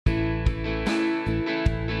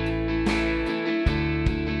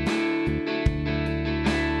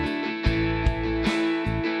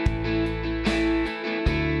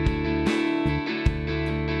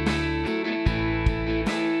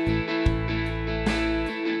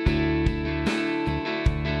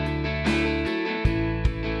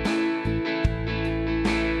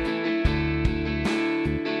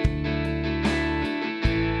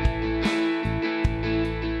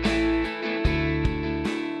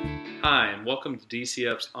Hi, and welcome to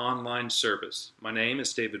DCF's online service. My name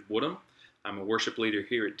is David Woodham. I'm a worship leader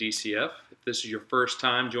here at DCF. If this is your first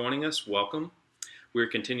time joining us, welcome. We're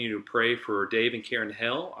continuing to pray for Dave and Karen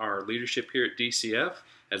Hell, our leadership here at DCF,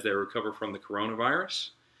 as they recover from the coronavirus.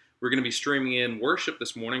 We're going to be streaming in worship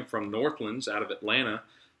this morning from Northlands out of Atlanta.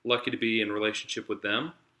 Lucky to be in relationship with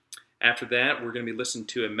them. After that, we're going to be listening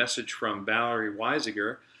to a message from Valerie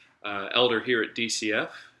Weisiger, elder here at DCF.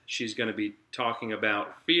 She's going to be talking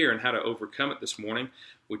about fear and how to overcome it this morning,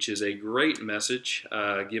 which is a great message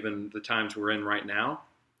given the times we're in right now.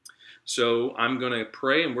 So I'm going to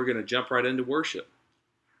pray and we're going to jump right into worship.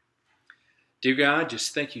 Dear God,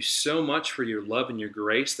 just thank you so much for your love and your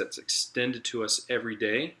grace that's extended to us every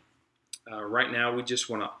day. Right now, we just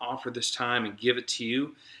want to offer this time and give it to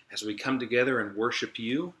you as we come together and worship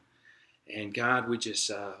you. And God, we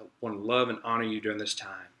just want to love and honor you during this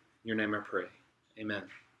time. In your name I pray. Amen.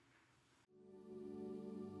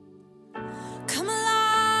 Come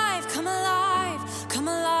alive, come alive, come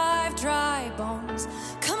alive, dry bones.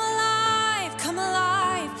 Come alive, come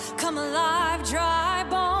alive, come alive, dry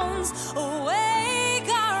bones. Awake,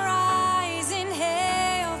 arise,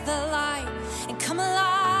 inhale the light, and come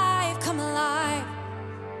alive, come alive.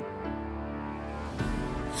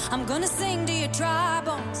 I'm gonna sing to your dry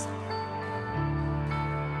bones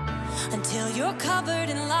until you're covered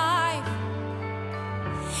in light,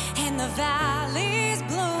 and the valleys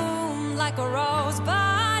bloom like a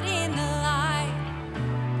rosebud in the light.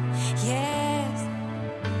 Yes.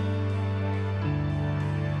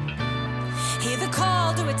 Hear the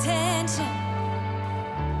call to attention.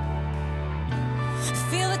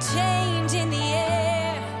 Feel a change in the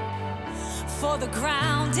air. For the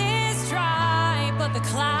ground is dry, but the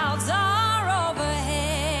clouds are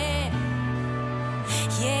overhead.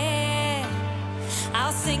 Yeah,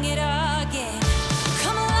 I'll sing it again.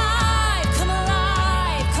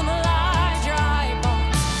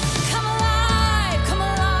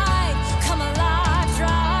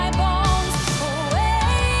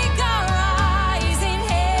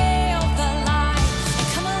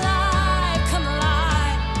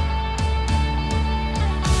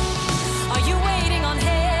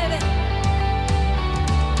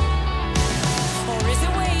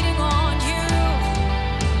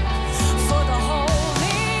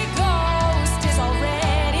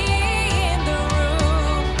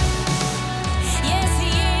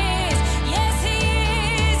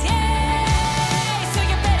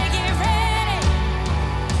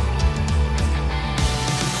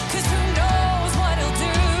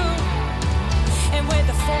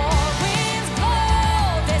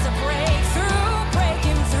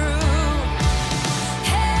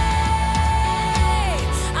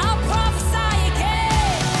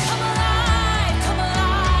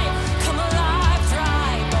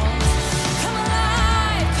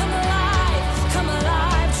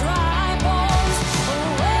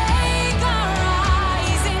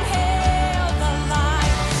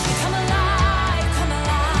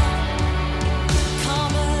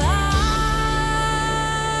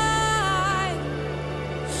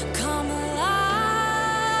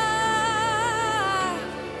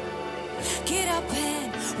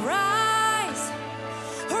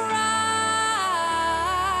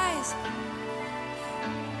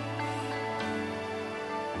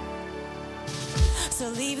 So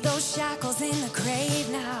leave those shackles in the grave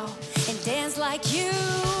now and dance like you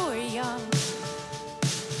were young.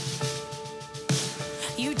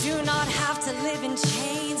 You do not have to live in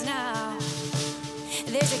chains now.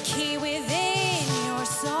 There's a key within your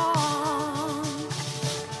song.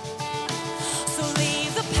 So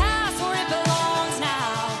leave the past where it belongs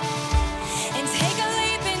now and take a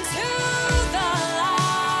leap into the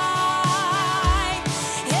light.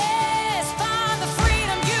 Yes, find the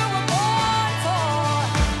freedom you were born for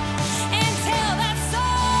and tell that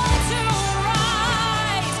soul to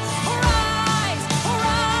rise, rise,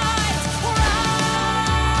 rise, rise.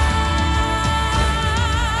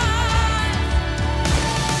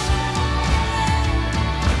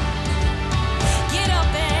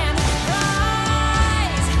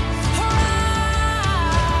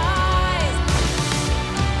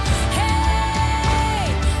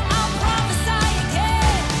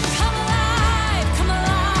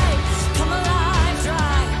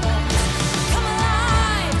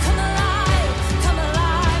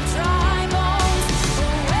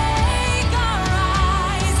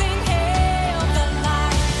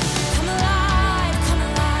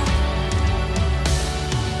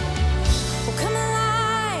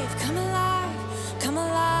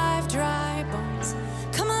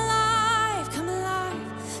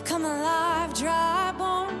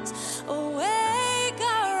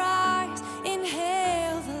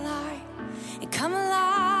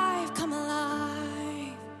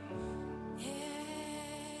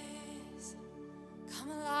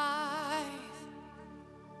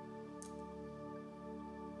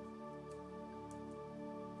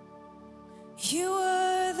 You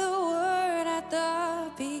were the Word at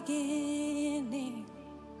the beginning,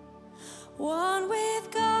 one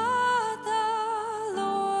with God the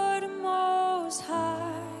Lord Most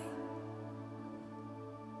High.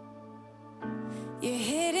 Your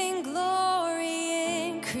hidden glory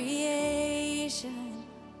in creation,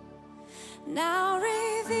 now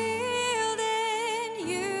revealed in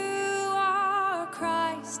you are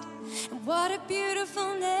Christ. And what a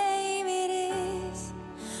beautiful name it is.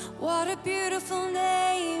 What a beautiful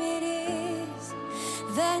name it is.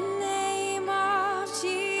 The name of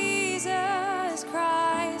Jesus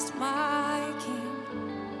Christ, my King.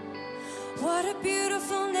 What a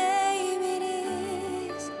beautiful name it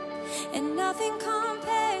is. And nothing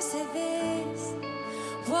compares to this.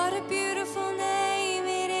 What a beautiful name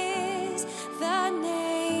it is. The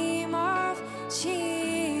name of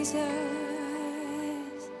Jesus.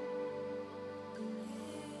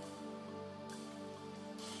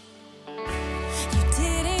 You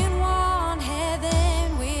didn't want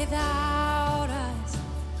heaven without us.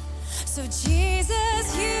 So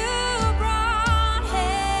Jesus, you brought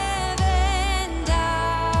heaven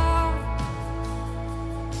down.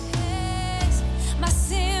 Yes, my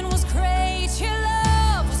sin was great, your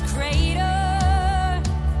love was greater.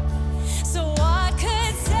 So what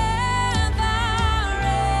could separate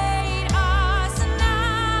us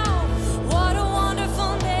now? What a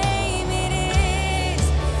wonderful name it is.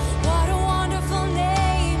 What a wonderful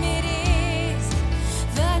name it is.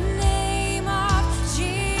 The name of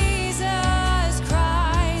Jesus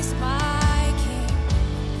Christ, my King.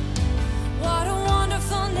 What a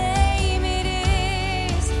wonderful name it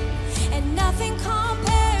is. And nothing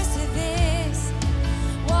compares to this.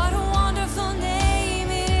 What a wonderful name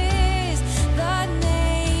it is. The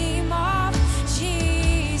name of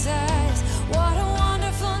Jesus. What a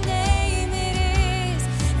wonderful name it is.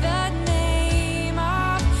 The name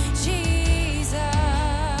of Jesus.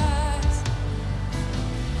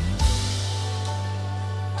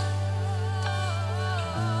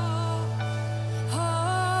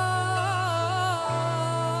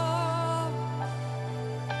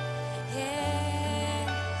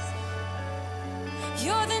 Yes.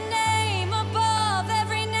 You're the name above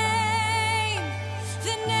every name.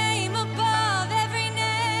 The name above every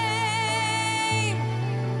name.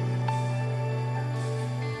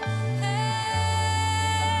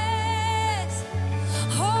 Yes.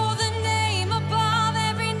 Oh, the name above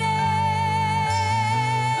every name.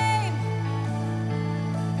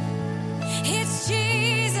 It's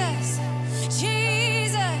Jesus,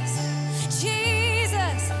 Jesus,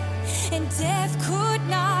 Jesus. And death could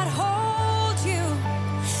not hold you.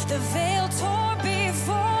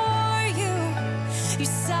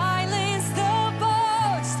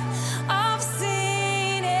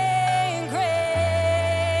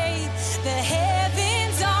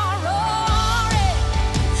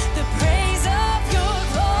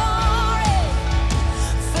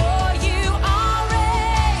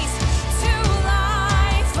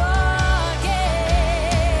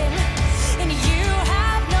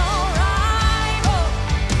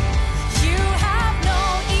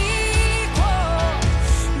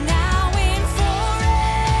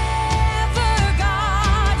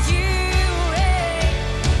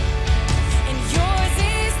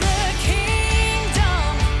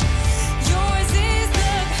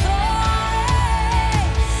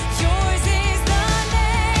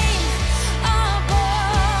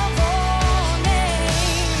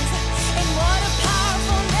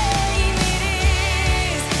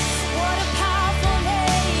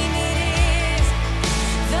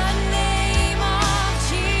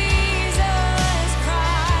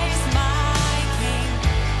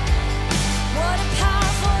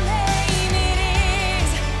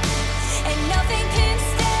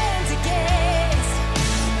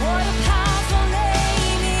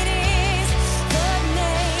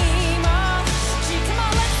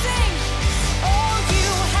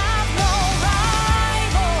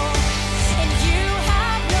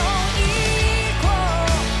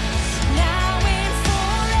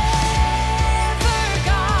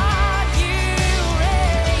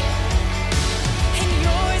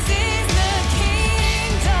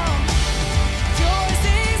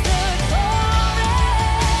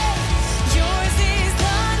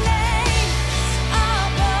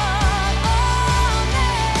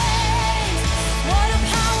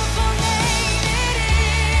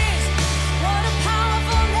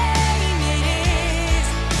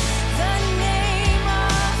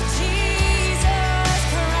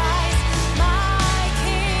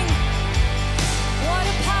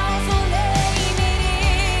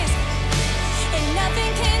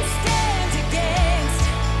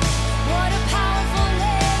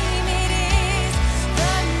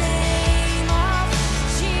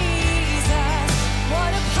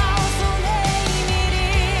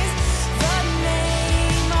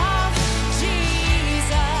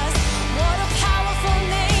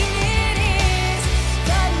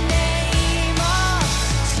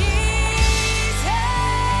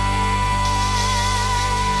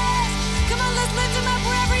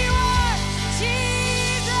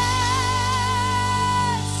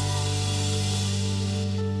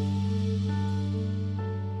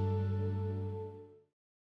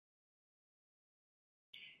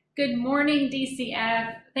 Good morning,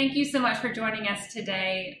 DCF. Thank you so much for joining us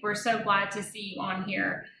today. We're so glad to see you on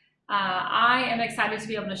here. I am excited to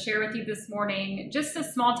be able to share with you this morning just a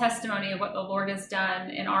small testimony of what the Lord has done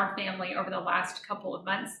in our family over the last couple of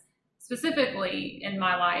months, specifically in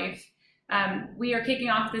my life. We are kicking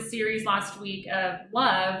off this series last week of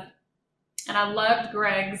love, and I loved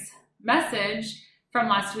Greg's message from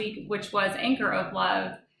last week, which was Anchor of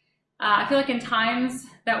Love. I feel like in times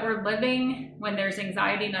that we're living, when there's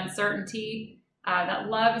anxiety and uncertainty, that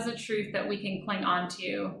love is a truth that we can cling on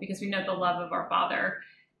to because we know the love of our Father.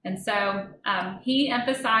 And so he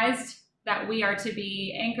emphasized that we are to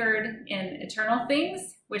be anchored in eternal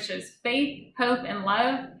things, which is faith, hope, and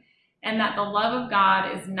love, and that the love of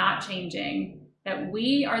God is not changing, that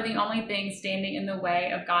we are the only thing standing in the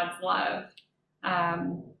way of God's love,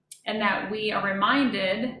 and that we are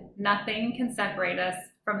reminded nothing can separate us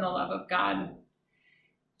from the love of God.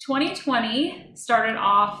 2020 started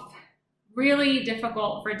off really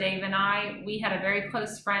difficult for Dave and I. We had a very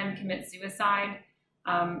close friend commit suicide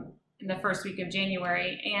in the first week of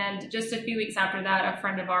January. And just a few weeks after that, a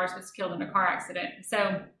friend of ours was killed in a car accident.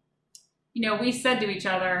 So, we said to each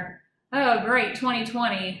other, oh, great,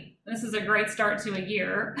 2020. This is a great start to a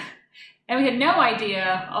year. And we had no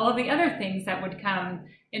idea all of the other things that would come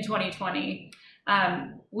in 2020.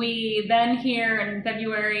 We then hear in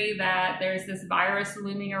February that there's this virus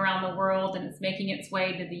looming around the world and it's making its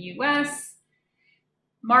way to the U.S.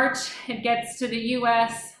 March, it gets to the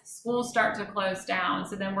U.S., schools start to close down.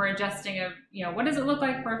 So then we're adjusting of, what does it look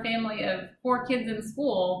like for a family of 4 kids in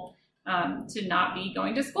school to not be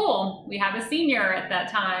going to school? We have a senior at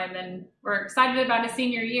that time, and we're excited about his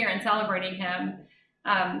senior year and celebrating him.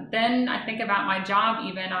 Then I think about my job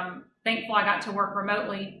even. I'm thankful I got to work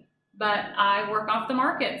remotely. But I work off the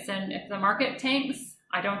markets, and if the market tanks,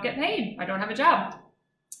 I don't get paid. I don't have a job.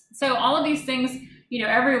 So all of these things,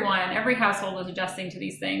 every household was adjusting to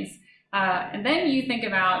these things. And then you think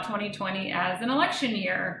about 2020 as an election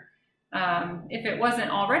year, if it wasn't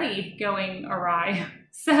already going awry.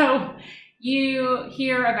 So you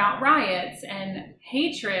hear about riots and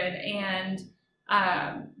hatred, and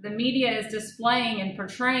the media is displaying and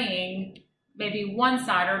portraying maybe one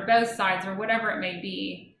side or both sides or whatever it may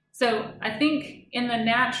be. So I think in the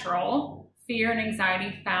natural, fear and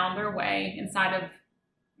anxiety found their way inside of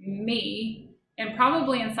me and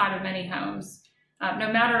probably inside of many homes,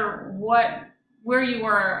 no matter where you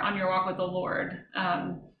were on your walk with the Lord.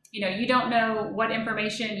 You don't know what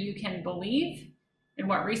information you can believe and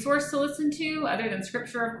what resource to listen to other than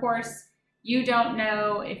scripture, of course. You don't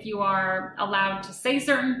know if you are allowed to say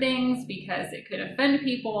certain things because it could offend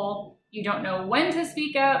people. You don't know when to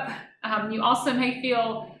speak up. You also may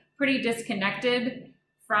feel pretty disconnected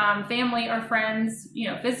from family or friends,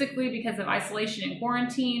 physically because of isolation and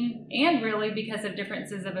quarantine, and really because of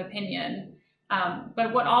differences of opinion.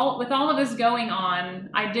 But with all of this going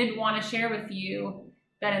on, I did want to share with you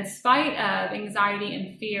that in spite of anxiety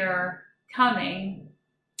and fear coming,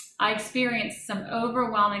 I experienced some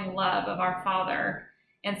overwhelming love of our Father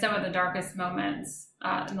in some of the darkest moments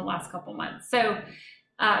in the last couple months. So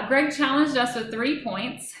Greg challenged us with 3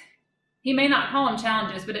 points. He may not call them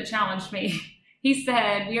challenges, but it challenged me. He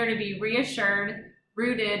said we are to be reassured,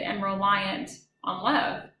 rooted, and reliant on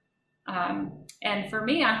love. And for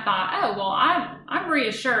me, I thought, I'm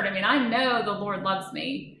reassured. I know the Lord loves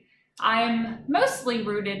me. I'm mostly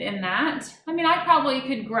rooted in that. I probably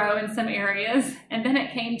could grow in some areas. And then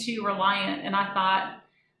it came to reliant, and I thought,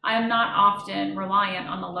 I am not often reliant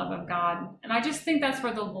on the love of God. And I just think that's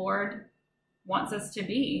where the Lord wants us to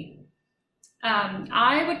be.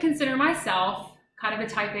 I would consider myself kind of a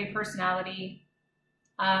type A personality,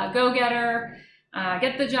 go-getter,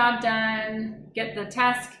 get the job done, get the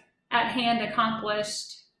task at hand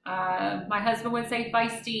accomplished. My husband would say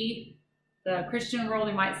feisty. The Christian world,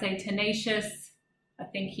 we might say tenacious. I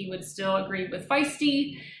think he would still agree with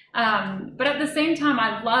feisty. But at the same time,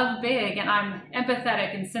 I love big, and I'm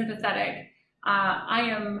empathetic and sympathetic. I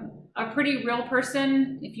am a pretty real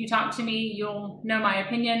person. If you talk to me, you'll know my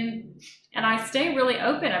opinion. And I stay really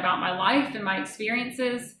open about my life and my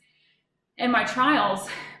experiences and my trials.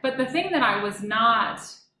 But the thing that I was not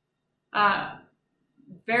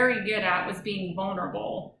very good at was being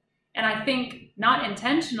vulnerable. And I think not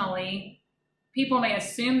intentionally, people may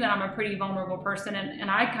assume that I'm a pretty vulnerable person. And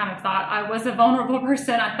I kind of thought I was a vulnerable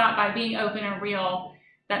person. I thought by being open and real,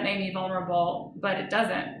 that made me vulnerable, but it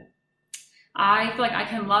doesn't. I feel like I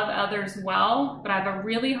can love others well, but I have a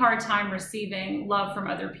really hard time receiving love from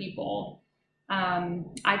other people.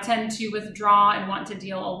 I tend to withdraw and want to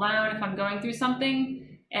deal alone if I'm going through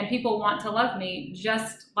something, and people want to love me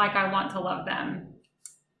just like I want to love them.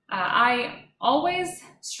 I always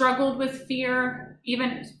struggled with fear,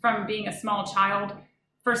 even from being a small child.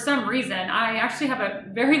 For some reason, I actually have a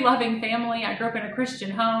very loving family. I grew up in a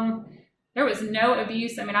Christian home. There was no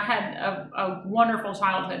abuse. I mean, I had a wonderful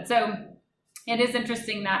childhood. So it is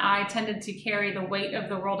interesting that I tended to carry the weight of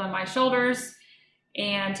the world on my shoulders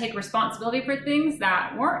and take responsibility for things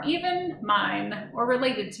that weren't even mine or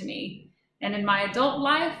related to me. And in my adult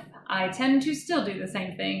life, I tend to still do the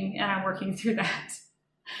same thing, and I'm working through that.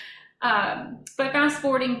 But fast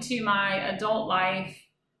forwarding to my adult life,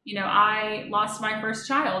 I lost my first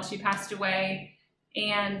child. She passed away,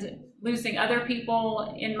 and losing other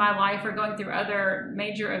people in my life or going through other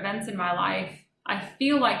major events in my life, I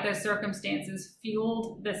feel like those circumstances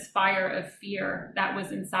fueled this fire of fear that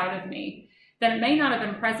was inside of me. That it may not have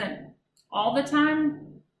been present all the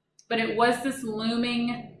time, but it was this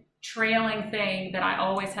looming, trailing thing that I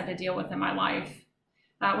always had to deal with in my life.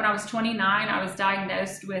 When I was 29, I was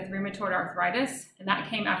diagnosed with rheumatoid arthritis, and that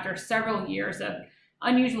came after several years of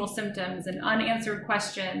unusual symptoms and unanswered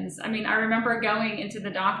questions. I mean, I remember going into the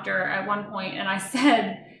doctor at one point and I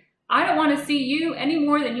said, I don't want to see you any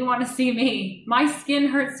more than you want to see me. My skin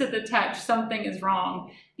hurts to the touch. Something is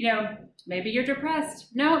wrong. Maybe you're depressed.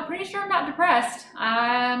 No, pretty sure I'm not depressed.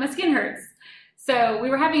 My skin hurts. So we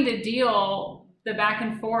were having to deal the back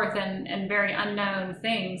and forth and very unknown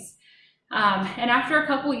things. And after a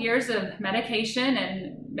couple years of medication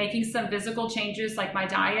and making some physical changes like my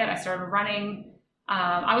diet, I started running.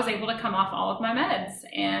 I was able to come off all of my meds,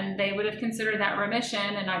 and they would have considered that remission,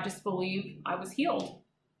 and I just believed I was healed.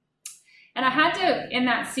 And I had to, in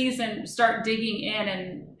that season, start digging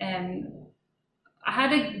in, and I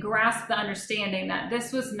had to grasp the understanding that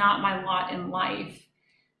this was not my lot in life,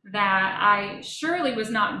 that I surely was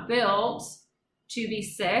not built to be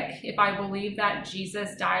sick if I believed that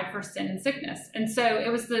Jesus died for sin and sickness. And so it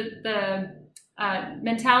was the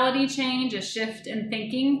mentality change, a shift in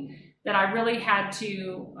thinking that I really had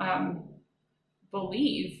to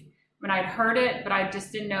believe. When I'd heard it, but I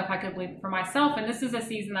just didn't know if I could believe it for myself. And this is a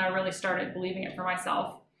season that I really started believing it for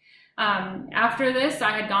myself. After this,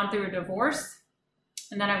 I had gone through a divorce,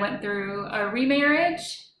 and then I went through a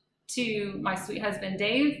remarriage to my sweet husband,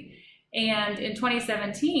 Dave. And in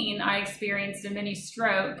 2017, I experienced a mini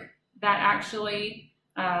stroke that actually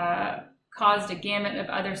caused a gamut of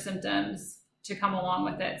other symptoms to come along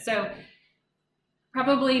with it. So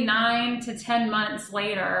probably 9 to 10 months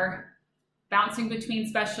later, bouncing between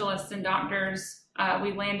specialists and doctors,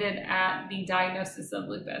 we landed at the diagnosis of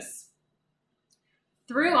lupus.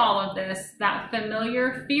 Through all of this, that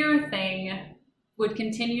familiar fear thing would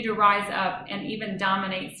continue to rise up and even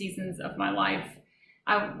dominate seasons of my life.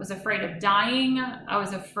 I was afraid of dying. I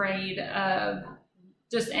was afraid of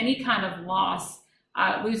just any kind of loss,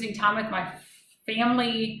 losing time with my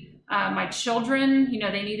family, my children.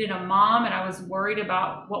 They needed a mom, and I was worried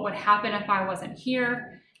about what would happen if I wasn't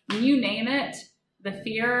here. You name it, the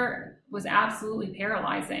fear was absolutely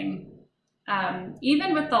paralyzing.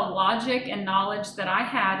 Even with the logic and knowledge that I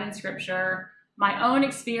had in Scripture, my own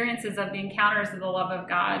experiences of the encounters of the love of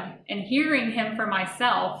God, and hearing Him for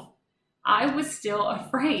myself, I was still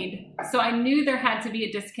afraid. So I knew there had to be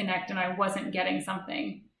a disconnect, and I wasn't getting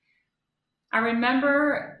something. I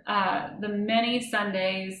remember the many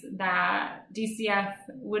Sundays that DCF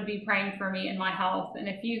would be praying for me in my health. And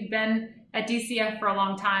if you've been at DCF for a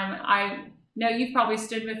long time, I know you've probably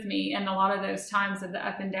stood with me in a lot of those times of the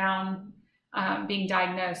up and down being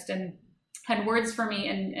diagnosed, and had words for me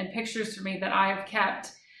and pictures for me that I have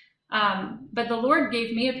kept. But the Lord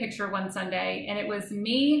gave me a picture one Sunday, and it was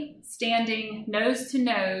me standing nose to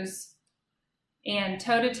nose and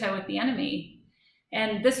toe to toe with the enemy.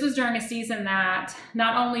 And this was during a season that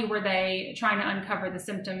not only were they trying to uncover the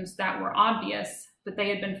symptoms that were obvious, but they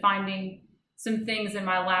had been finding some things in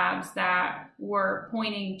my labs that were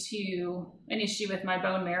pointing to an issue with my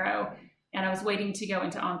bone marrow. And I was waiting to go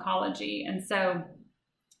into oncology. And so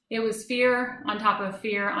it was fear on top of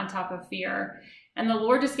fear on top of fear. And the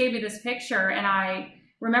Lord just gave me this picture. And I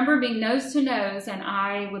remember being nose to nose, and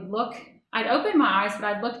I'd open my eyes, but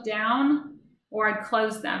I'd look down or I'd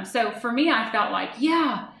close them. So for me, I felt like,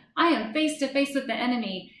 yeah, I am face to face with the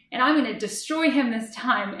enemy, and I'm going to destroy him this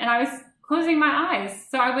time. And I was closing my eyes.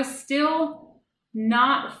 So I was still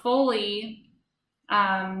not fully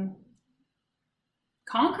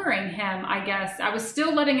conquering him, I guess. I was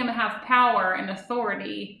still letting him have power and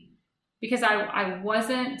authority because I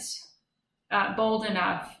wasn't bold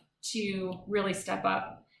enough to really step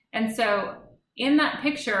up. And so in that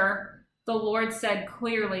picture, the Lord said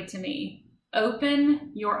clearly to me,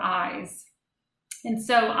 open your eyes. And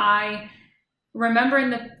so I remember in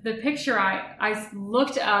the picture, I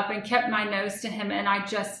looked up and kept my nose to him, and I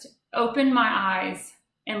just opened my eyes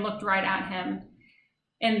and looked right at him.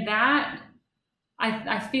 And that,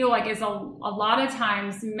 I feel like, is a lot of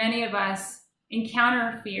times many of us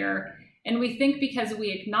encounter fear, and we think because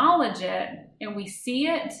we acknowledge it and we see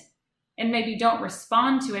it and maybe don't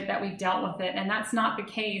respond to it that we've dealt with it. And that's not the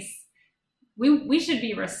case. We should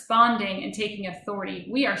be responding and taking authority.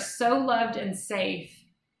 We are so loved and safe,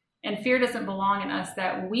 and fear doesn't belong in us,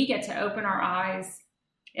 that we get to open our eyes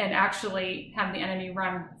and actually have the enemy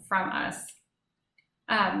run from us.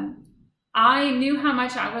 I knew how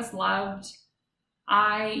much I was loved.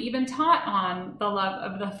 I even taught on the love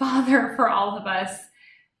of the Father for all of us,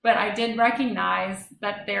 but I did recognize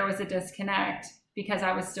that there was a disconnect because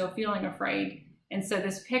I was still feeling afraid. And so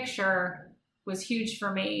this picture was huge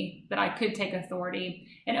for me, that I could take authority.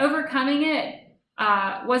 And overcoming it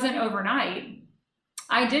wasn't overnight.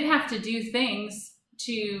 I did have to do things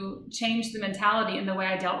to change the mentality and the way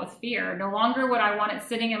I dealt with fear. No longer would I want it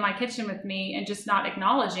sitting in my kitchen with me and just not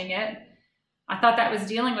acknowledging it. I thought that was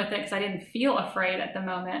dealing with it because I didn't feel afraid at the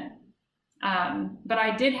moment. But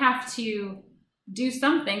I did have to do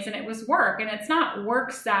some things, and it was work. And it's not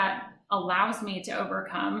works that allows me to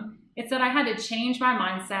overcome. It's that I had to change my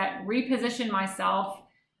mindset, reposition myself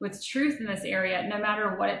with truth in this area, no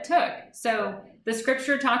matter what it took. So the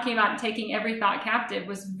scripture talking about taking every thought captive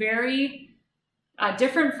was very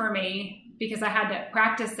different for me, because I had to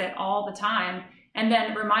practice it all the time. And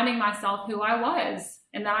then reminding myself who I was,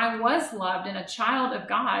 and that I was loved and a child of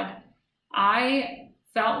God. I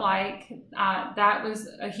felt like that was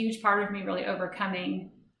a huge part of me really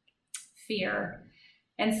overcoming fear.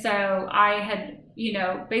 And so I had,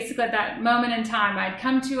 basically at that moment in time, I'd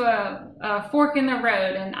come to a fork in the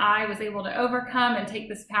road, and I was able to overcome and take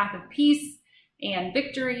this path of peace and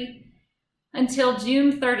victory until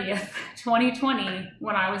June 30th, 2020,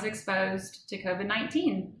 when I was exposed to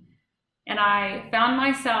COVID-19. And I found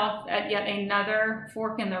myself at yet another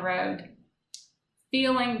fork in the road,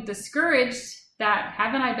 feeling discouraged that,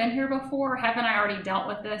 haven't I been here before? Haven't I already dealt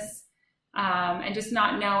with this? And just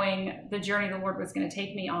not knowing the journey the Lord was going to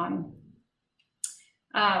take me on.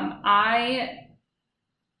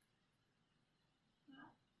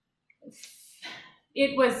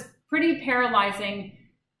 It was pretty paralyzing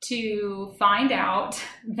to find out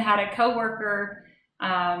that a coworker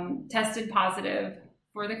tested positive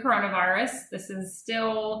for the coronavirus. This is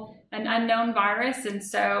still an unknown virus, and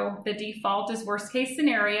so the default is worst case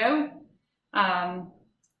scenario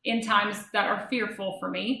in times that are fearful for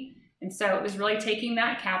me. And so it was really taking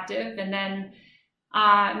that captive. And then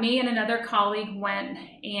me and another colleague went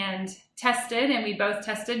and tested, and we both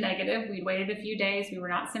tested negative. We waited a few days. We were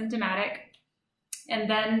not symptomatic. And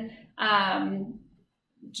then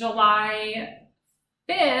July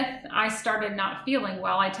 5th, I started not feeling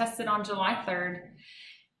well. I tested on July 3rd.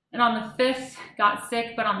 And on the 5th, got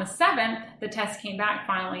sick. But on the 7th, the test came back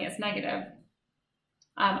finally as negative.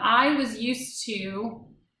 I was used to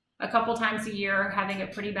a couple times a year having a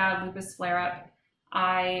pretty bad lupus flare-up.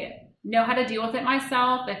 I know how to deal with it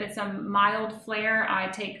myself. If it's a mild flare, I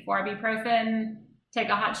take 4 ibuprofen, take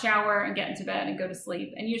a hot shower, and get into bed and go to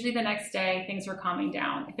sleep. And usually the next day, things are calming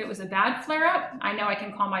down. If it was a bad flare-up, I know I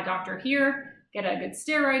can call my doctor here, get a good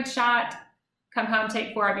steroid shot, come home,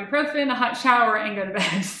 take 4 ibuprofen, a hot shower, and go to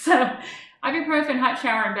bed. So ibuprofen, hot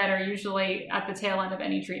shower, and bed are usually at the tail end of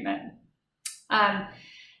any treatment.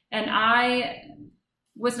 And I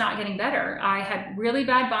was not getting better. I had really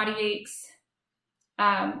bad body aches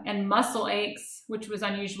and muscle aches, which was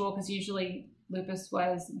unusual because usually lupus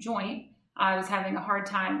was joint. I was having a hard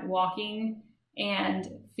time walking, and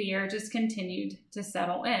fear just continued to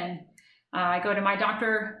settle in. I go to my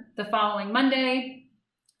doctor the following Monday,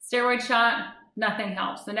 steroid shot, nothing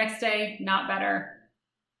helps. The next day, not better.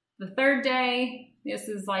 The third day, this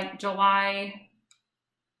is like July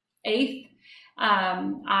 8th,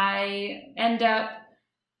 I end up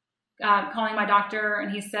calling my doctor,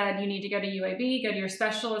 and he said, you need to go to UAB, go to your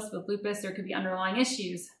specialist with lupus. There could be underlying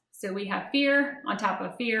issues. So we have fear on top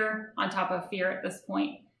of fear on top of fear at this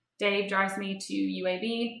point. Dave drives me to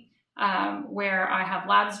UAB, where I have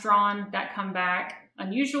labs drawn that come back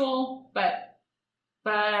unusual, but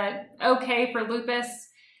okay for lupus,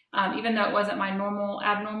 even though it wasn't my abnormal.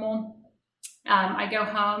 I go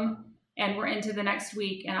home, and we're into the next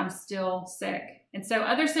week, and I'm still sick. And so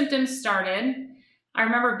other symptoms started. I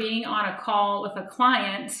remember being on a call with a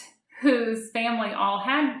client whose family all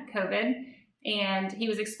had COVID, and he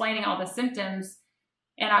was explaining all the symptoms.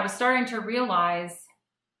 And I was starting to realize,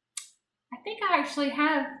 I think I actually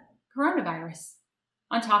have coronavirus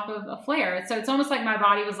on top of a flare. So it's almost like my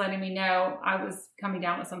body was letting me know I was coming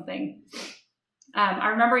down with something. I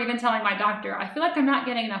remember even telling my doctor, I feel like I'm not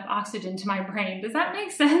getting enough oxygen to my brain. Does that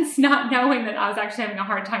make sense? Not knowing that I was actually having a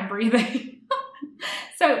hard time breathing.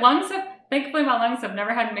 So thankfully my lungs have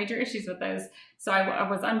never had major issues with those. So I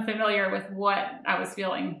was unfamiliar with what I was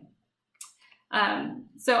feeling.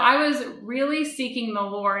 So I was really seeking the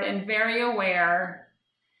Lord and very aware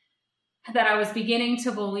that I was beginning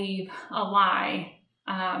to believe a lie.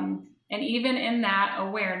 And even in that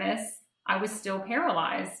awareness, I was still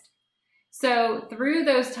paralyzed. So through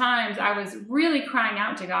those times, I was really crying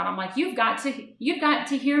out to God. I'm like, you've got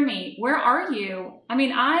to hear me. Where are you? I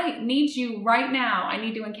mean, I need you right now. I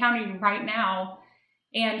need to encounter you right now.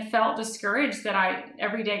 And felt discouraged that I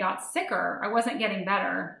every day got sicker. I wasn't getting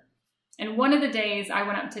better. And one of the days I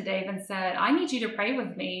went up to Dave and said, I need you to pray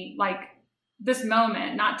with me. Like this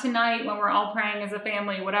moment, not tonight when we're all praying as a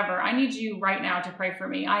family, whatever. I need you right now to pray for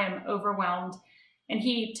me. I am overwhelmed. And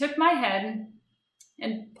he took my head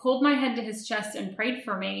and pulled my head to his chest and prayed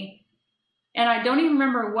for me. And I don't even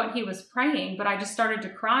remember what he was praying, but I just started to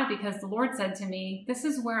cry because the Lord said to me, this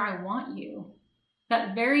is where I want you.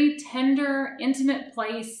 That very tender, intimate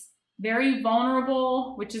place, very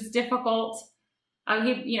vulnerable, which is difficult.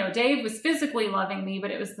 Dave was physically loving me, but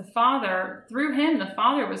it was the Father. Through him, the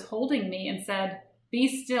Father was holding me and said,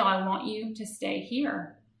 be still, I want you to stay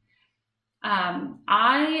here.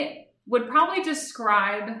 I would probably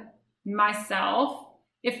describe myself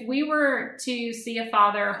if we were to see a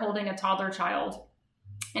father holding a toddler child,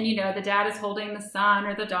 and, the dad is holding the son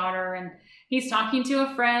or the daughter, and he's talking to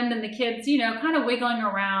a friend, and the kid's, kind of wiggling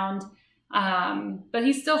around, but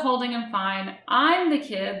he's still holding him fine. I'm the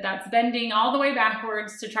kid that's bending all the way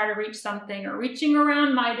backwards to try to reach something, or reaching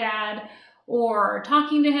around my dad, or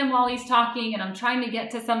talking to him while he's talking, and I'm trying to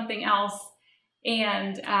get to something else.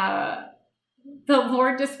 And the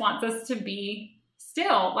Lord just wants us to be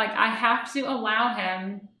still. Like, I have to allow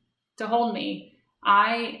him to hold me.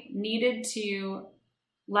 I needed to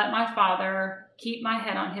let my Father keep my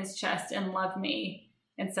head on his chest and love me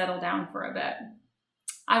and settle down for a bit.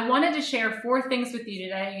 I wanted to share 4 things with you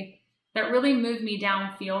today that really moved me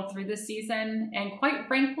downfield through this season, and quite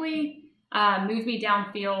frankly, moved me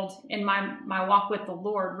downfield in my walk with the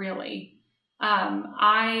Lord, really.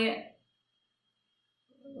 I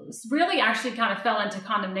really actually kind of fell into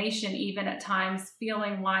condemnation even at times,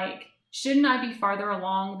 feeling like, shouldn't I be farther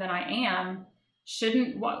along than I am?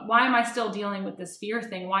 Why am I still dealing with this fear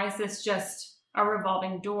thing? Why is this just a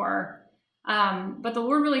revolving door? But the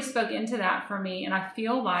Lord really spoke into that for me. And I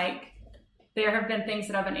feel like there have been things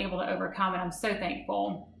that I've been able to overcome, and I'm so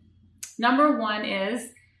thankful. Number 1 is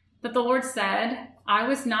that the Lord said, I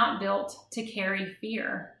was not built to carry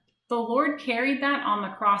fear. The Lord carried that on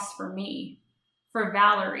the cross for me. For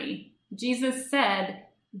Valerie, Jesus said,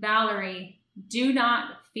 Valerie, do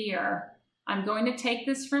not fear. I'm going to take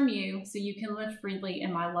this from you so you can live freely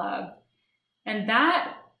in my love. And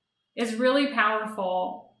that is really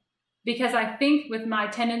powerful, because I think with my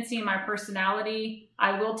tendency and my personality,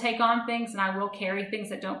 I will take on things and I will carry things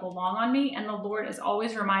that don't belong on me. And the Lord is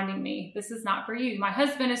always reminding me, this is not for you. My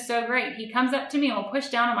husband is so great. He comes up to me and will push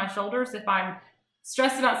down on my shoulders if I'm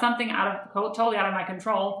stressed about something totally out of my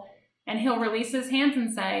control. And he'll release his hands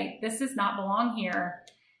and say, this does not belong here.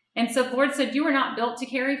 And so the Lord said, you are not built to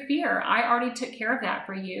carry fear. I already took care of that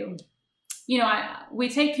for you. We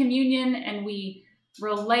take communion and we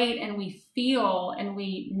relate and we feel and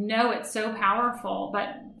we know it's so powerful.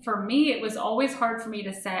 But for me, it was always hard for me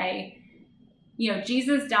to say,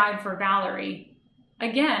 Jesus died for Valerie.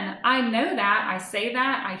 Again, I know that, I say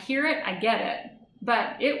that, I hear it, I get it.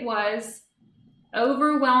 But it was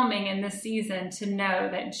overwhelming in this season to know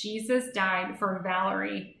that Jesus died for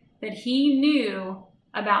Valerie, that he knew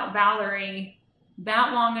about Valerie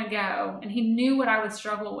that long ago, and he knew what I would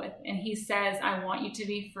struggle with. And he says, I want you to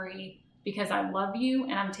be free because I love you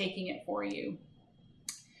and I'm taking it for you.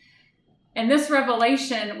 And this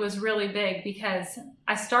revelation was really big, because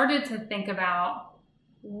I started to think about,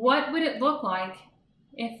 what would it look like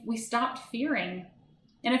if we stopped fearing?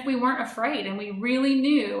 And if we weren't afraid and we really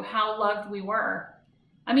knew how loved we were?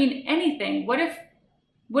 I mean, anything. What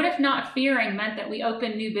if not fearing meant that we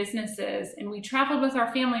opened new businesses and we traveled with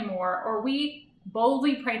our family more, or we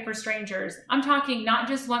boldly prayed for strangers? I'm talking not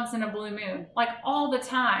just once in a blue moon, like all the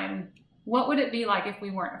time. What would it be like if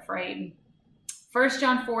we weren't afraid? 1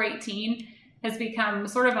 John 4:18 has become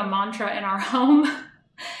sort of a mantra in our home.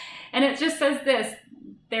 And it just says this: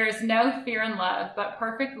 there is no fear in love, but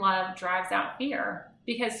perfect love drives out fear.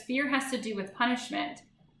 Because fear has to do with punishment.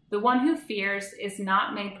 The one who fears is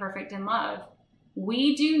not made perfect in love.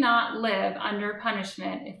 We do not live under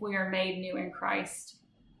punishment if we are made new in Christ.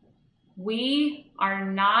 We are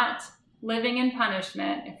not living in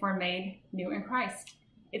punishment if we're made new in Christ.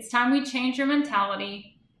 It's time we change our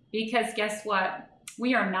mentality, because guess what?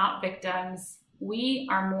 We are not victims. We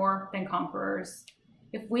are more than conquerors.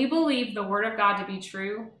 If we believe the word of God to be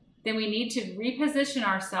true, then we need to reposition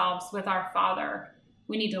ourselves with our Father.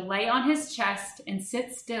 We need to lay on his chest and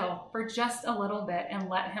sit still for just a little bit and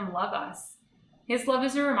let him love us. His love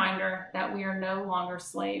is a reminder that we are no longer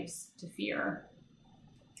slaves to fear.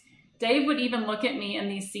 Dave would even look at me in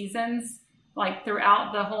these seasons, like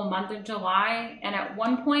throughout the whole month of July. And at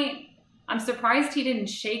one point, I'm surprised he didn't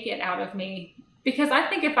shake it out of me, because I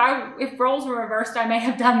think if roles were reversed, I may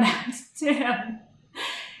have done that to him.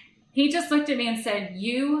 He just looked at me and said,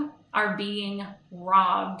 "You are being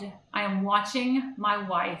robbed. I am watching my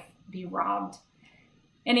wife be robbed."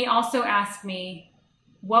 And he also asked me,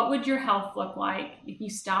 "What would your health look like if you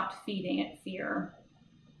stopped feeding it fear?"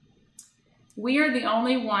 We are the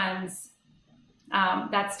only ones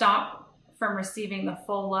that stop from receiving the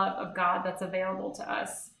full love of God that's available to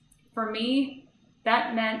us. For me,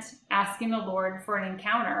 that meant asking the Lord for an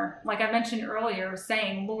encounter. Like I mentioned earlier,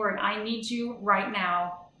 saying, "Lord, I need you right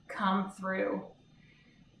now. Come through."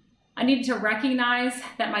 I needed to recognize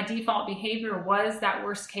that my default behavior was that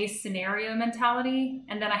worst case scenario mentality,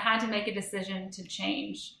 and that I had to make a decision to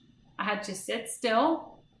change. I had to sit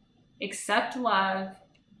still, accept love,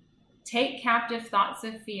 take captive thoughts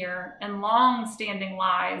of fear and long-standing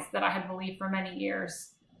lies that I had believed for many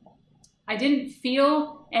years. I didn't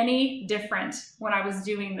feel any different when I was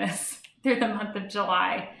doing this through the month of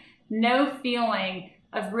July. No feeling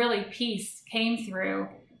of really peace came through,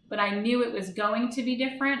 but I knew it was going to be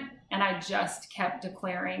different, and I just kept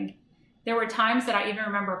declaring. There were times that I even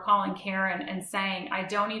remember calling Karen and saying, "I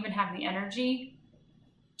don't even have the energy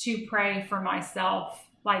to pray for myself,"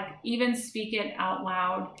 like even speak it out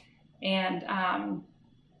loud. And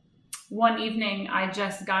one evening I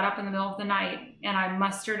just got up in the middle of the night and I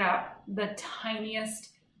mustered up the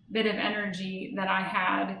tiniest bit of energy that I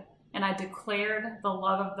had, and I declared the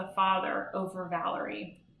love of the Father over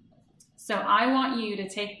Valerie. So I want you to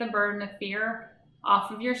take the burden of fear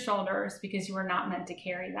off of your shoulders, because you are not meant to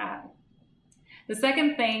carry that. The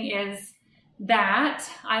second thing is that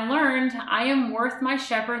I learned I am worth my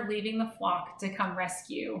shepherd leaving the flock to come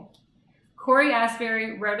rescue. Corey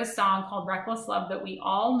Asbury wrote a song called "Reckless Love" that we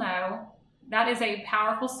all know. That is a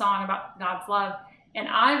powerful song about God's love. And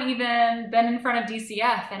I've even been in front of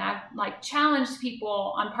DCF and I've challenged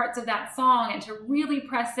people on parts of that song and to really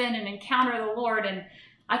press in and encounter the Lord. And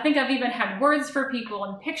I think I've even had words for people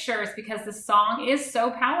and pictures, because the song is so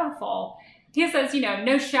powerful. He says,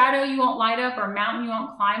 no shadow you won't light up, or mountain you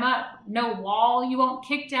won't climb up, no wall you won't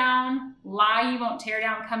kick down, lie you won't tear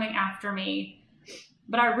down coming after me.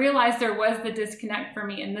 But I realized there was the disconnect for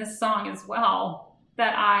me in this song as well,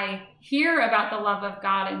 that I hear about the love of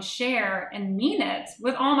God and share and mean it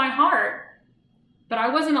with all my heart, but I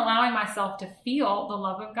wasn't allowing myself to feel the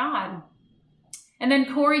love of God. And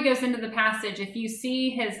then Corey goes into the passage. If you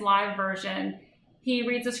see his live version, he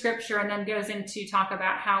reads a scripture and then goes into talk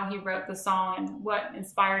about how he wrote the song and what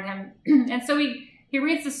inspired him. And so he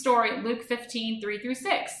reads the story, Luke 15,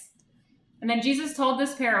 3-6. And then Jesus told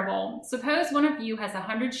this parable: "Suppose one of you has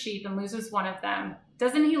 100 sheep and loses one of them.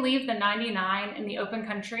 Doesn't he leave the 99 in the open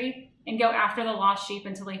country and go after the lost sheep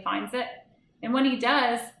until he finds it? And when he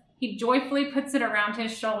does, he joyfully puts it around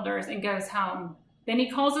his shoulders and goes home. Then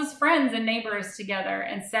he calls his friends and neighbors together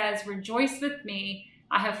and says, 'Rejoice with me,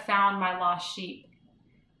 I have found my lost sheep.'"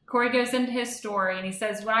 Corey goes into his story and he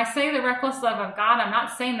says, "When I say the reckless love of God, I'm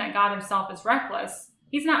not saying that God himself is reckless.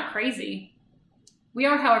 He's not crazy. We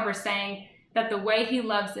are, however, saying that the way he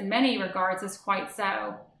loves in many regards is quite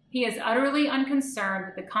so. He is utterly unconcerned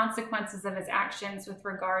with the consequences of his actions with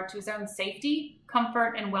regard to his own safety,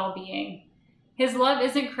 comfort, and well-being. His love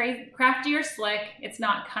isn't crafty or slick. It's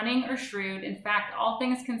not cunning or shrewd. In fact, all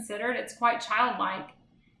things considered, it's quite childlike,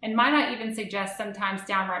 and might I even suggest sometimes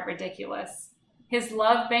downright ridiculous. His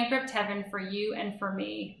love bankrupt heaven for you and for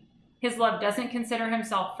me. His love doesn't consider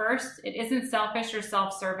himself first. It isn't selfish or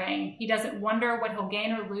self-serving. He doesn't wonder what he'll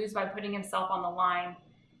gain or lose by putting himself on the line.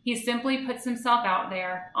 He simply puts himself out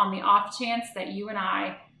there on the off chance that you and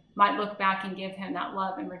I might look back and give him that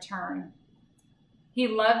love in return. He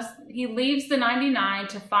leaves the 99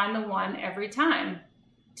 to find the one every time.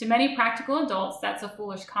 To many practical adults, that's a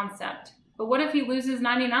foolish concept. But what if he loses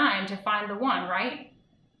 99 to find the one, right?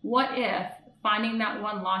 What if finding that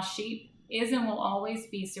one lost sheep is and will always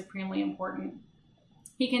be supremely important?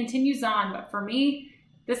 He continues on, but for me,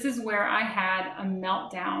 this is where I had a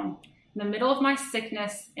meltdown. In the middle of my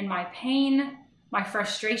sickness and my pain, my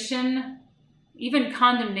frustration, even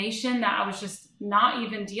condemnation that I was just not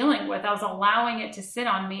even dealing with. I was allowing it to sit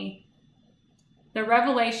on me. the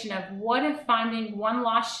revelation of what if finding one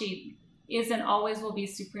lost sheep is and always will be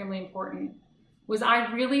supremely important. Was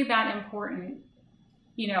I really that important?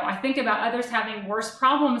 I think about others having worse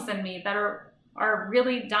problems than me that are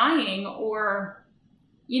really dying or,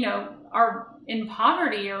 are in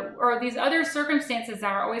poverty or these other circumstances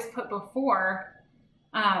that are always put before.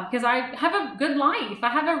 Because I have a good life. I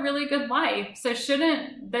have a really good life. So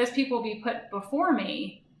shouldn't those people be put before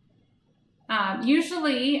me?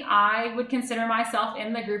 Usually I would consider myself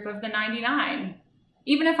in the group of the 99.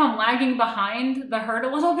 Even if I'm lagging behind the herd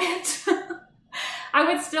a little bit, I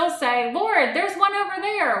would still say, Lord, there's one over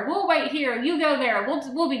there. We'll wait here. You go there.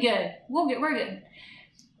 We'll be good. We're good.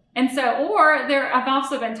 And so, I've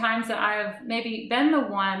also been times that I've maybe been the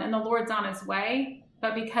one and the Lord's on his way,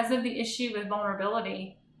 but because of the issue with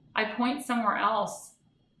vulnerability, I point somewhere else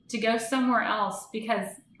to go somewhere else because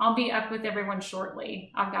I'll be up with everyone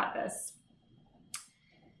shortly. I've got this.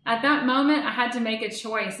 At that moment, I had to make a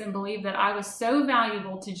choice and believe that I was so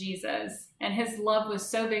valuable to Jesus and his love was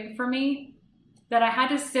so big for me that I had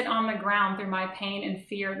to sit on the ground through my pain and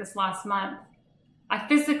fear this last month. I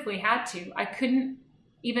physically had to. I couldn't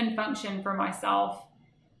even function for myself,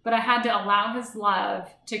 but I had to allow his love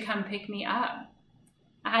to come pick me up.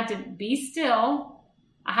 I had to be still.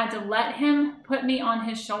 I had to let him put me on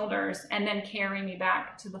his shoulders and then carry me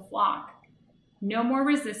back to the flock. No more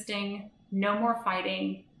resisting, no more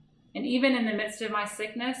fighting. And even in the midst of my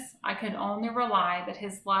sickness, I could only rely that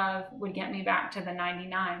his love would get me back to the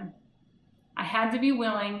 99. I had to be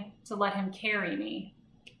willing to let him carry me.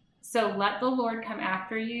 So let the Lord come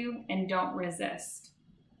after you and don't resist.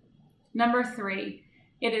 Number 3,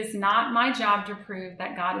 it is not my job to prove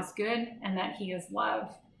that God is good and that he is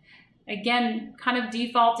love. Again, kind of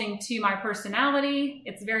defaulting to my personality,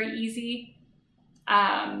 it's very easy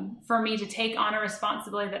for me to take on a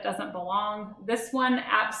responsibility that doesn't belong. This one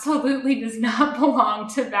absolutely does not belong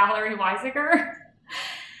to Valerie Weisiger.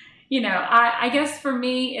 I guess for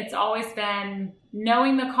me, it's always been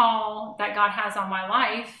knowing the call that God has on my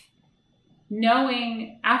life,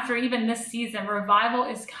 knowing after even this season, revival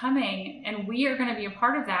is coming and we are going to be a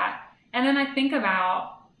part of that. And then I think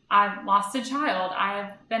about, I've lost a child.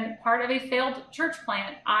 I've been part of a failed church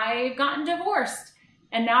plant. I've gotten divorced.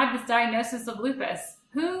 And now I have this diagnosis of lupus.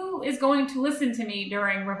 Who is going to listen to me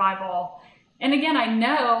during revival? And again, I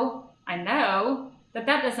know that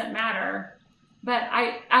doesn't matter. But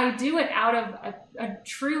I do it out of a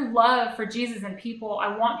true love for Jesus and people.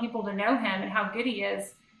 I want people to know him and how good he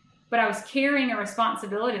is. But I was carrying a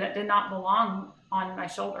responsibility that did not belong on my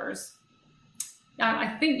shoulders.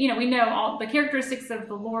 I think, we know all the characteristics of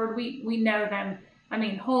the Lord. We know them.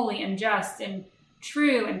 Holy and just and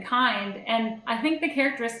true and kind. And I think the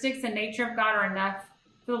characteristics and nature of God are enough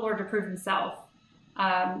for the Lord to prove himself.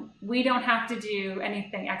 We don't have to do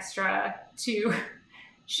anything extra to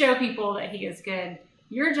show people that he is good.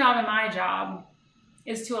 Your job and my job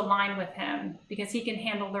is to align with him because he can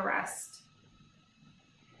handle the rest.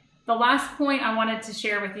 The last point I wanted to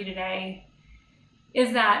share with you today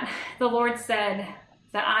is that the Lord said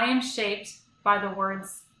that I am shaped by the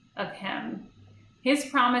words of him. His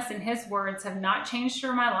promise and his words have not changed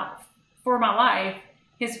for my life.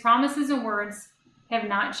 His promises and words have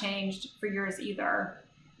not changed for yours either.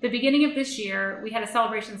 The beginning of this year, we had a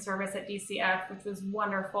celebration service at DCF, which was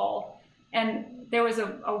wonderful. And there was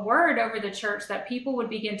a word over the church that people would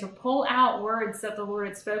begin to pull out words that the Lord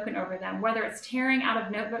had spoken over them, whether it's tearing out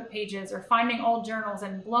of notebook pages or finding old journals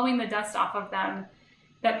and blowing the dust off of them,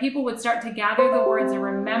 that people would start to gather the words and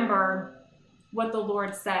remember what the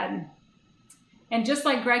Lord said. And just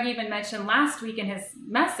like Greg even mentioned last week in his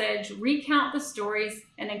message, recount the stories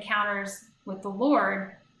and encounters with the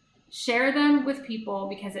Lord. Share them with people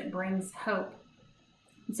because it brings hope.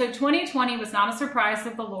 And so 2020 was not a surprise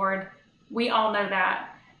to the Lord. We all know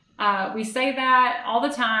that. We say that all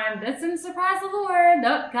the time. This didn't surprise the Lord.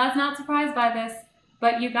 Nope, God's not surprised by this.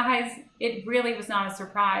 But you guys, it really was not a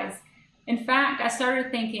surprise. In fact, I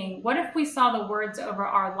started thinking, what if we saw the words over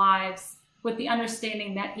our lives with the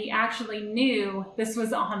understanding that he actually knew this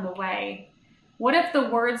was on the way? What if the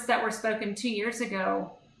words that were spoken 2 years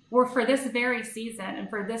ago were for this very season and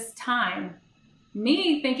for this time?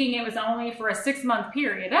 Me thinking it was only for a 6-month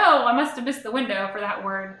period. Oh, I must have missed the window for that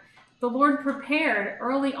word. The Lord prepared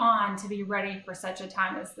early on to be ready for such a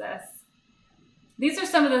time as this. These are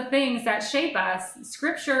some of the things that shape us.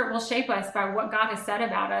 Scripture will shape us by what God has said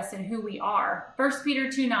about us and who we are. 1 Peter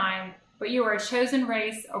 2:9, but you are a chosen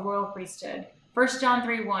race, a royal priesthood. 1 John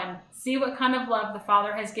 3:1, see what kind of love the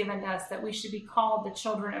Father has given us that we should be called the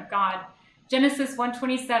children of God. Genesis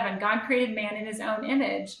 1:27, God created man in his own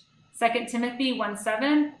image. 2 Timothy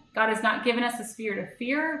 1:7, God has not given us a spirit of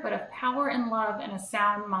fear, but of power and love and a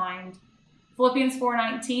sound mind. Philippians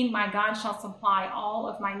 4:19, my God shall supply all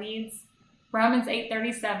of my needs. Romans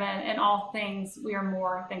 8:37, in all things we are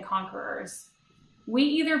more than conquerors. We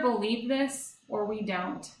either believe this or we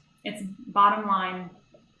don't. It's bottom line.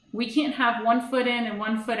 We can't have one foot in and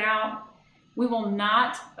one foot out. We will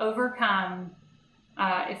not overcome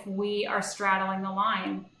if we are straddling the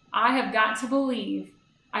line. I've got to believe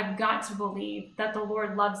that the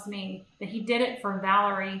Lord loves me, that he did it for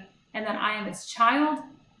Valerie, and that I am his child,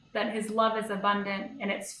 that his love is abundant,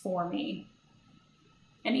 and it's for me.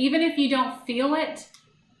 And even if you don't feel it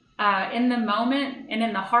in the moment and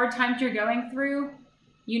in the hard times you're going through,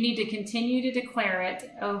 you need to continue to declare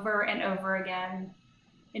it over and over again.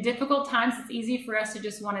 In difficult times, it's easy for us to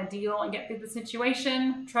just want to deal and get through the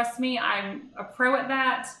situation. Trust me, I'm a pro at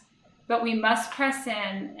that. But we must press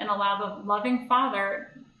in and allow the loving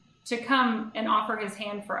Father to come and offer his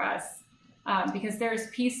hand for us, because there's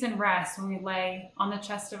peace and rest when we lay on the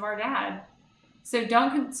chest of our dad. So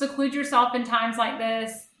don't seclude yourself in times like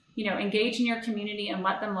this. Engage in your community and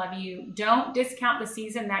let them love you. Don't discount the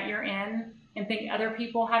season that you're in and think other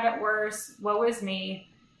people have it worse. Woe is me.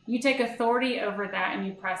 You take authority over that and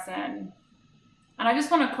you press in. And I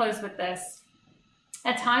just want to close with this.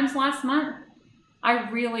 At times last month, I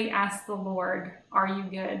really asked the Lord, are you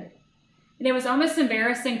good? And it was almost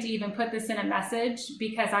embarrassing to even put this in a message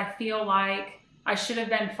because I feel like I should have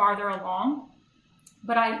been farther along.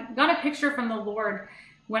 But I got a picture from the Lord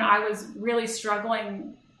when I was really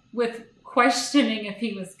struggling with questioning if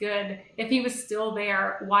he was good, if he was still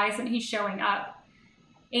there, why isn't he showing up?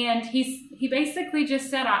 And he basically just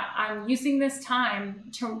said, I'm using this time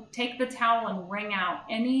to take the towel and wring out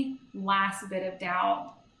any last bit of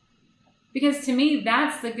doubt. Because to me,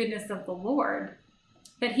 that's the goodness of the Lord,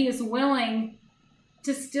 that he is willing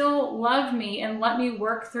to still love me and let me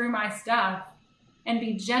work through my stuff and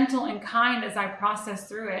be gentle and kind as I process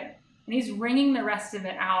through it. And he's wringing the rest of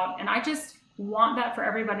it out. And I just want that for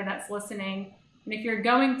everybody that's listening. And if you're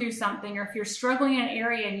going through something, or if you're struggling in an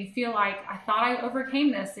area and you feel like, I thought I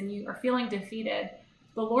overcame this, and you are feeling defeated,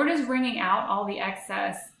 the Lord is wringing out all the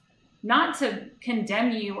excess, not to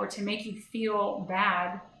condemn you or to make you feel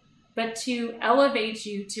bad, but to elevate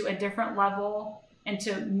you to a different level and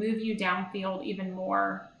to move you downfield even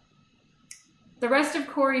more. The rest of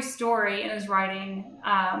Corey's story in his writing,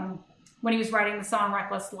 when he was writing the song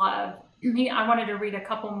Reckless Love, I wanted to read a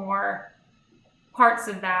couple more parts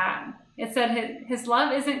of that. It said, his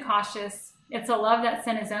love isn't cautious. It's a love that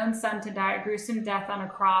sent his own son to die a gruesome death on a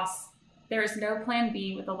cross. There is no plan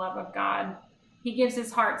B with the love of God. He gives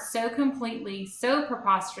his heart so completely, so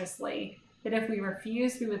preposterously, that if we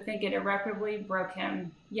refuse, we would think it irreparably broke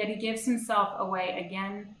him. Yet he gives himself away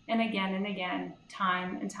again and again and again,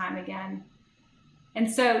 time and time again.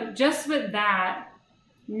 And so just with that,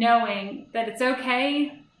 knowing that it's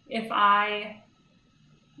okay if I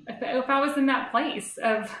was in that place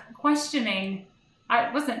of questioning,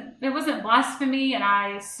 it wasn't blasphemy, and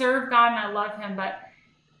I serve God and I love him, but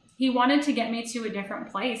he wanted to get me to a different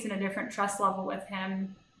place and a different trust level with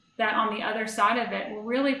him, that on the other side of it will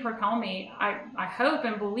really propel me, I hope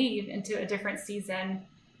and believe, into a different season.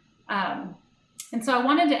 And so I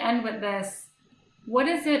wanted to end with this. What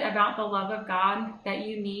is it about the love of God that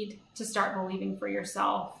you need to start believing for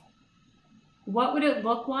yourself? What would it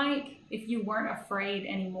look like if you weren't afraid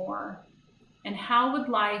anymore? And how would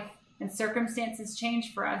life and circumstances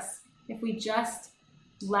change for us if we just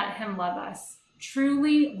let him love us,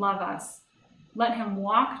 truly love us, let him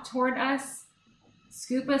walk toward us,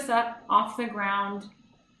 scoop us up off the ground,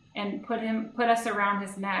 and put us around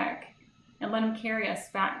his neck, and let him carry us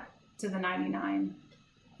back to the 99.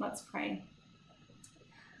 Let's pray.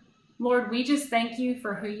 Lord, we just thank you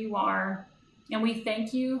for who you are, and we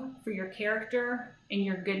thank you for your character and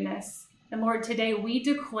your goodness. And Lord, today we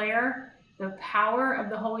declare the power of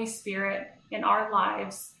the Holy Spirit in our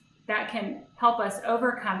lives that can help us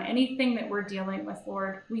overcome anything that we're dealing with,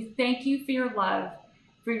 Lord. We thank you for your love,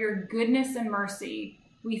 for your goodness and mercy.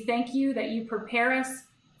 We thank you that you prepare us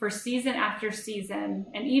for season after season.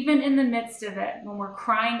 And even in the midst of it, when we're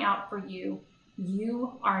crying out for you,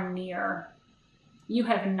 you are near. You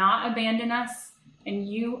have not abandoned us, and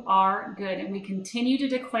you are good. And we continue to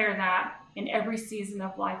declare that in every season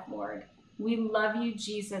of life, Lord. We love you,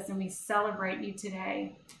 Jesus, and we celebrate you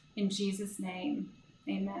today. In Jesus' name,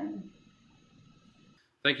 amen.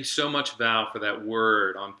 Thank you so much, Val, for that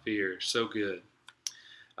word on fear. So good.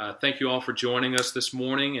 Thank you all for joining us this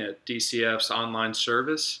morning at DCF's online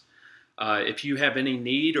service. If you have any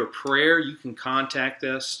need or prayer, you can contact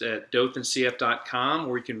us at dothncf.com,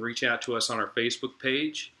 or you can reach out to us on our Facebook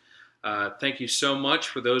page. Thank you so much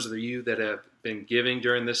for those of you that have been giving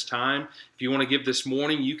during this time. If you want to give this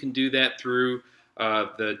morning, you can do that through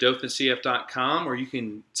the dothancf.com, or you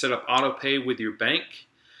can set up auto pay with your bank.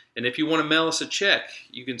 And if you want to mail us a check,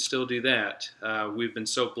 you can still do that. We've been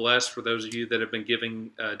so blessed for those of you that have been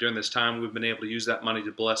giving during this time. We've been able to use that money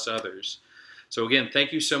to bless others. So again,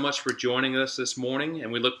 thank you so much for joining us this morning,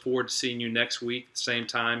 and we look forward to seeing you next week, same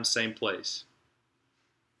time, same place.